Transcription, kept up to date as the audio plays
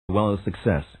well as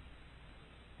success.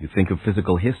 You think of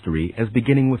physical history as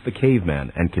beginning with the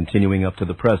caveman and continuing up to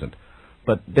the present,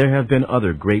 but there have been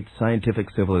other great scientific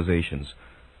civilizations,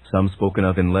 some spoken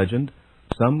of in legend,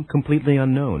 some completely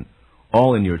unknown,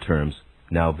 all in your terms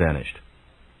now vanished.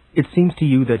 It seems to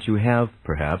you that you have,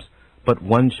 perhaps, but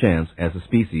one chance as a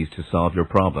species to solve your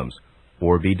problems,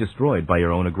 or be destroyed by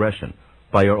your own aggression,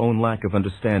 by your own lack of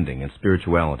understanding and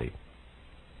spirituality.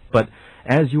 But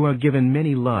as you are given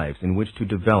many lives in which to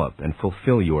develop and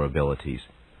fulfill your abilities,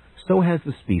 so has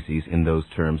the species in those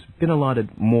terms been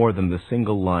allotted more than the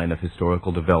single line of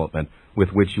historical development with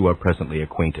which you are presently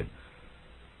acquainted.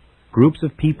 Groups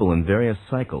of people in various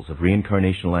cycles of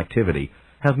reincarnational activity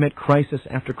have met crisis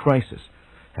after crisis,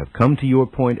 have come to your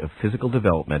point of physical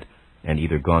development, and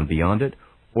either gone beyond it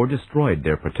or destroyed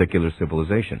their particular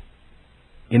civilization.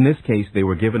 In this case, they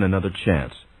were given another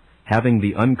chance, having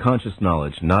the unconscious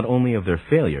knowledge not only of their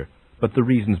failure, but the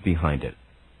reasons behind it.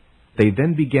 They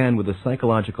then began with a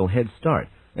psychological head start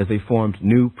as they formed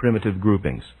new primitive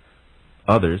groupings.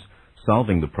 Others,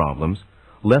 solving the problems,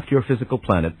 left your physical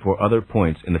planet for other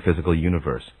points in the physical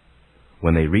universe.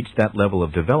 When they reached that level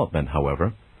of development,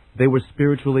 however, they were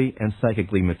spiritually and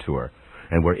psychically mature,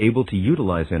 and were able to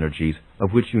utilize energies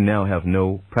of which you now have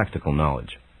no practical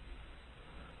knowledge.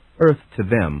 Earth, to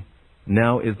them,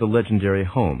 now is the legendary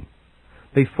home.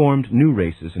 They formed new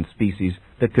races and species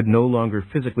that could no longer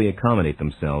physically accommodate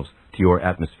themselves to your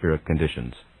atmospheric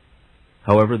conditions.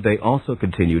 However, they also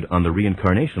continued on the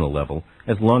reincarnational level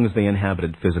as long as they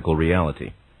inhabited physical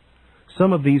reality.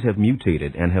 Some of these have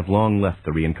mutated and have long left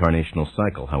the reincarnational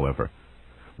cycle, however.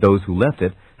 Those who left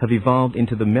it have evolved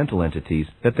into the mental entities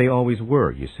that they always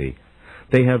were, you see.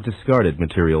 They have discarded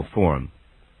material form.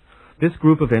 This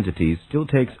group of entities still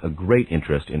takes a great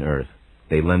interest in Earth.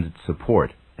 They lend it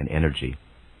support and energy.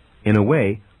 In a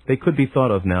way, they could be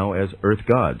thought of now as Earth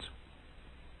gods.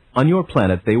 On your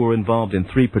planet, they were involved in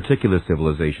 3 particular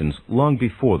civilizations long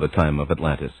before the time of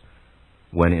Atlantis,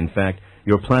 when, in fact,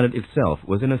 your planet itself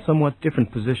was in a somewhat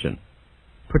different position,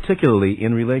 particularly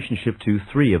in relationship to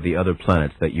 3 of the other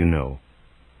planets that you know.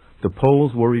 The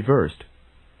poles were reversed,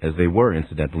 as they were,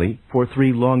 incidentally, for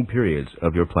 3 long periods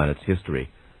of your planet's history.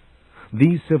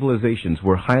 These civilizations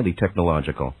were highly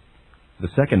technological, the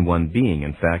second one being,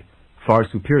 in fact, far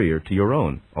superior to your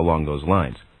own along those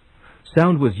lines.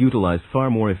 Sound was utilized far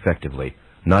more effectively,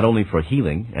 not only for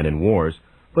healing and in wars,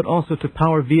 but also to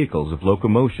power vehicles of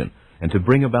locomotion and to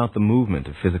bring about the movement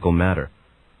of physical matter.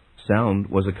 Sound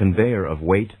was a conveyor of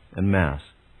weight and mass.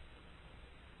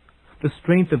 The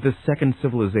strength of this second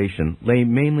civilization lay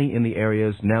mainly in the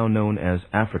areas now known as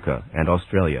Africa and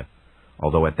Australia,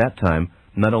 although at that time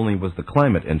not only was the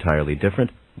climate entirely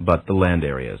different, but the land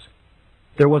areas.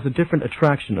 There was a different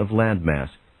attraction of land mass,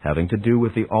 having to do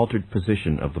with the altered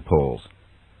position of the poles.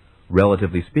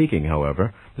 Relatively speaking,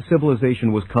 however, the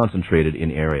civilization was concentrated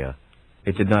in area.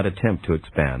 It did not attempt to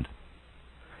expand.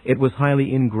 It was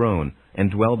highly ingrown and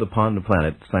dwelled upon the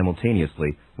planet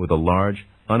simultaneously with a large,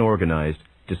 unorganized,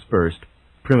 dispersed,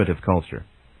 primitive culture.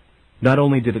 Not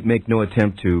only did it make no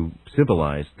attempt to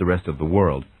civilize the rest of the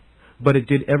world, but it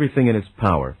did everything in its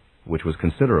power, which was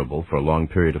considerable for a long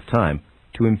period of time,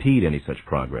 to impede any such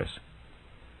progress.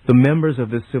 The members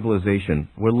of this civilization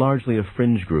were largely a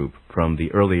fringe group from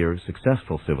the earlier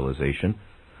successful civilization,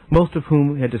 most of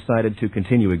whom had decided to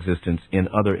continue existence in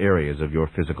other areas of your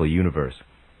physical universe.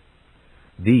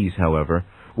 These, however,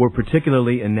 were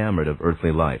particularly enamored of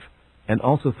earthly life, and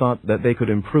also thought that they could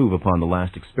improve upon the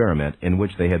last experiment in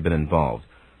which they had been involved,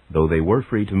 though they were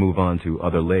free to move on to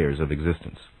other layers of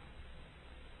existence.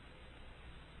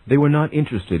 They were not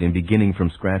interested in beginning from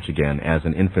scratch again as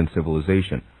an infant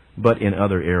civilization, but in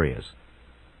other areas.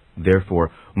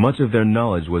 Therefore, much of their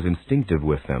knowledge was instinctive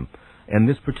with them, and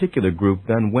this particular group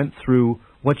then went through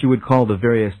what you would call the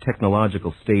various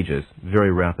technological stages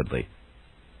very rapidly.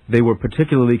 They were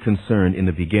particularly concerned in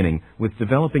the beginning with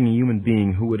developing a human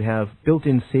being who would have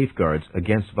built-in safeguards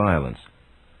against violence.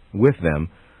 With them,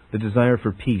 the desire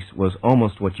for peace was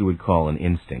almost what you would call an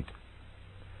instinct.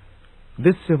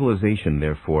 This civilization,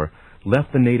 therefore,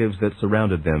 left the natives that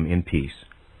surrounded them in peace.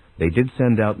 They did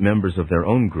send out members of their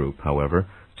own group, however,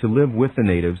 to live with the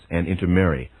natives and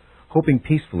intermarry, hoping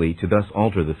peacefully to thus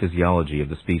alter the physiology of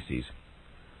the species.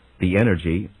 The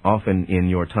energy, often in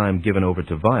your time given over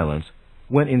to violence,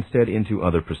 went instead into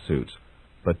other pursuits,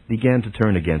 but began to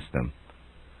turn against them.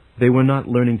 They were not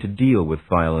learning to deal with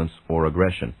violence or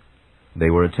aggression. They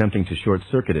were attempting to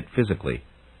short-circuit it physically,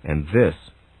 and this,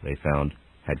 they found,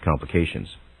 had complications.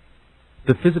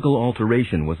 The physical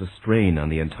alteration was a strain on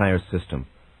the entire system.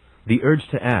 The urge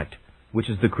to act, which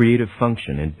is the creative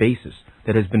function and basis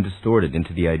that has been distorted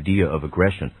into the idea of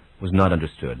aggression, was not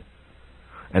understood.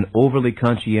 An overly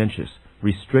conscientious,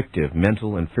 restrictive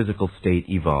mental and physical state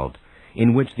evolved,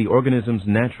 in which the organism's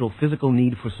natural physical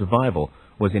need for survival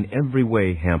was in every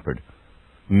way hampered.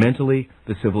 Mentally,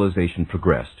 the civilization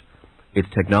progressed. Its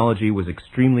technology was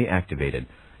extremely activated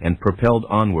and propelled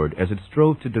onward as it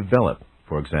strove to develop,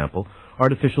 for example,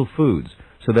 artificial foods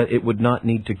so that it would not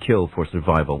need to kill for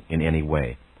survival in any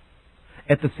way.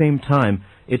 At the same time,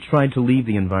 it tried to leave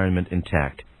the environment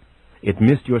intact. It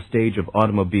missed your stage of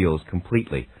automobiles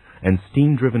completely and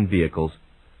steam-driven vehicles,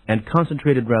 and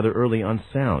concentrated rather early on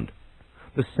sound.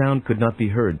 The sound could not be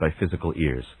heard by physical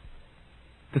ears.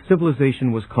 The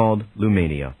civilization was called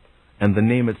Lumania, and the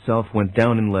name itself went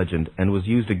down in legend and was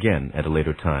used again at a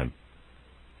later time.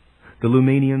 The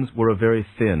Lumanians were a very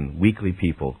thin, weakly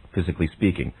people, physically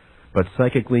speaking, but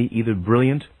psychically either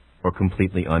brilliant or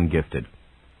completely ungifted.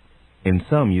 In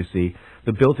some, you see,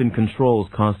 the built-in controls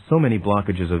caused so many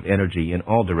blockages of energy in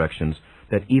all directions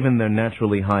that even their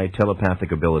naturally high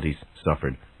telepathic abilities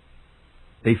suffered.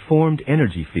 They formed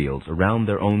energy fields around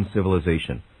their own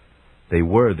civilization. They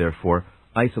were, therefore,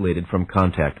 isolated from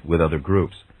contact with other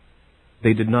groups.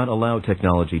 They did not allow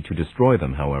technology to destroy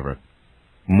them, however.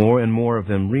 More and more of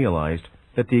them realized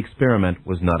that the experiment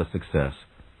was not a success.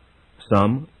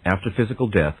 Some, after physical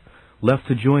death, left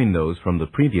to join those from the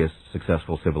previous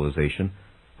successful civilization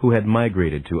who had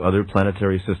migrated to other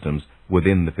planetary systems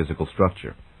within the physical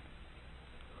structure.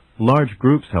 Large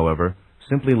groups, however,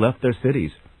 simply left their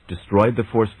cities, destroyed the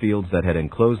force fields that had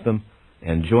enclosed them,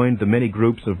 and joined the many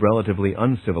groups of relatively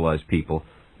uncivilized people,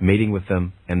 mating with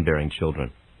them and bearing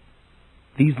children.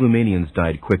 These Lumanians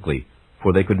died quickly,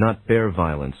 for they could not bear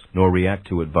violence nor react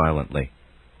to it violently.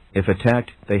 If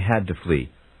attacked, they had to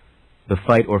flee. The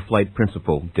fight-or-flight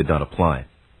principle did not apply.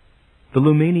 The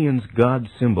Lumanians' god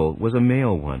symbol was a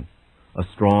male one, a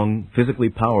strong, physically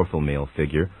powerful male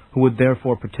figure who would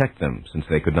therefore protect them, since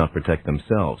they could not protect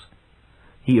themselves.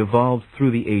 He evolved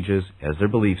through the ages, as their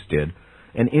beliefs did,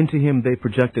 and into him they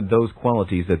projected those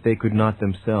qualities that they could not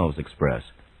themselves express.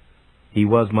 He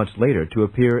was much later to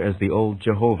appear as the old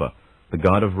Jehovah, the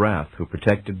god of wrath who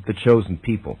protected the chosen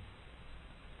people.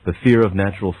 The fear of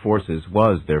natural forces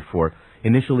was, therefore,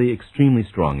 initially extremely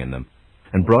strong in them,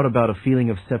 and brought about a feeling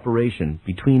of separation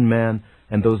between man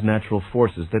and those natural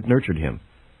forces that nurtured him.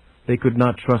 They could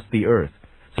not trust the earth,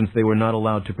 since they were not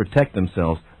allowed to protect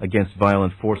themselves against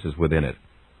violent forces within it.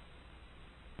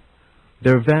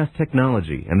 Their vast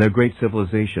technology and their great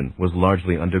civilization was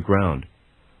largely underground.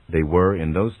 They were,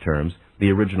 in those terms,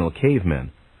 the original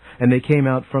cavemen, and they came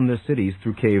out from their cities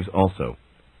through caves also.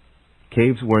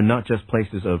 Caves were not just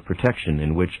places of protection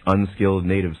in which unskilled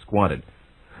natives squatted.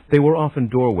 They were often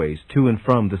doorways to and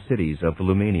from the cities of the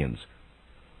Lumanians.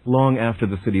 Long after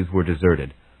the cities were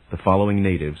deserted, the following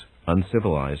natives,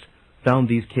 uncivilized, found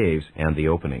these caves and the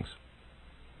openings.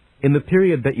 In the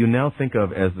period that you now think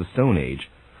of as the Stone Age,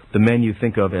 the men you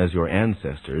think of as your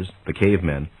ancestors, the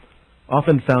cavemen,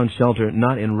 often found shelter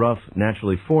not in rough,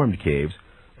 naturally formed caves,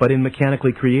 but in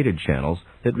mechanically created channels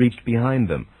that reached behind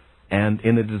them, and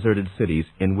in the deserted cities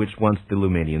in which once the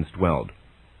Lumanians dwelled.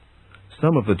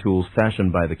 Some of the tools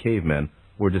fashioned by the cavemen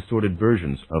were distorted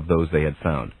versions of those they had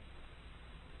found.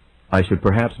 I should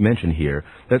perhaps mention here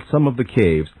that some of the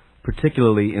caves,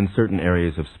 particularly in certain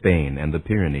areas of Spain and the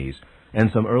Pyrenees, and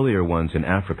some earlier ones in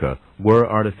Africa, were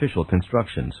artificial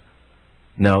constructions.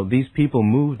 Now, these people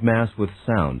moved mass with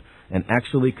sound and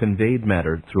actually conveyed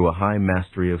matter through a high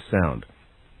mastery of sound.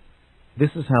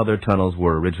 This is how their tunnels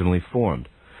were originally formed,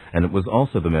 and it was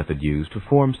also the method used to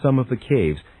form some of the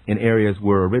caves in areas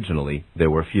where originally there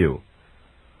were few.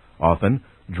 Often,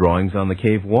 drawings on the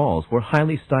cave walls were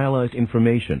highly stylized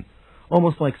information,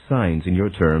 almost like signs in your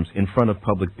terms in front of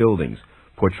public buildings,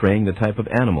 portraying the type of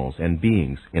animals and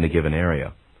beings in a given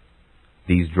area.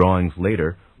 These drawings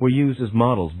later were used as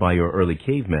models by your early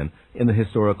cavemen in the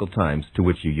historical times to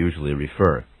which you usually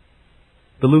refer.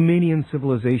 The Lumanian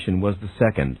civilization was the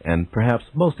second and perhaps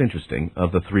most interesting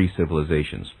of the three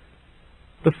civilizations.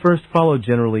 The first followed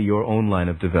generally your own line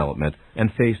of development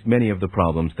and faced many of the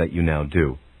problems that you now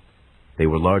do. They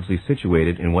were largely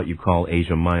situated in what you call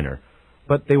Asia Minor,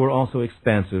 but they were also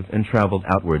expansive and traveled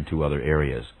outward to other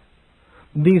areas.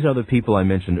 These are the people I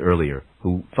mentioned earlier,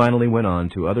 who finally went on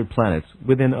to other planets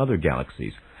within other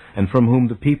galaxies, and from whom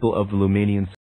the people of the Lumanian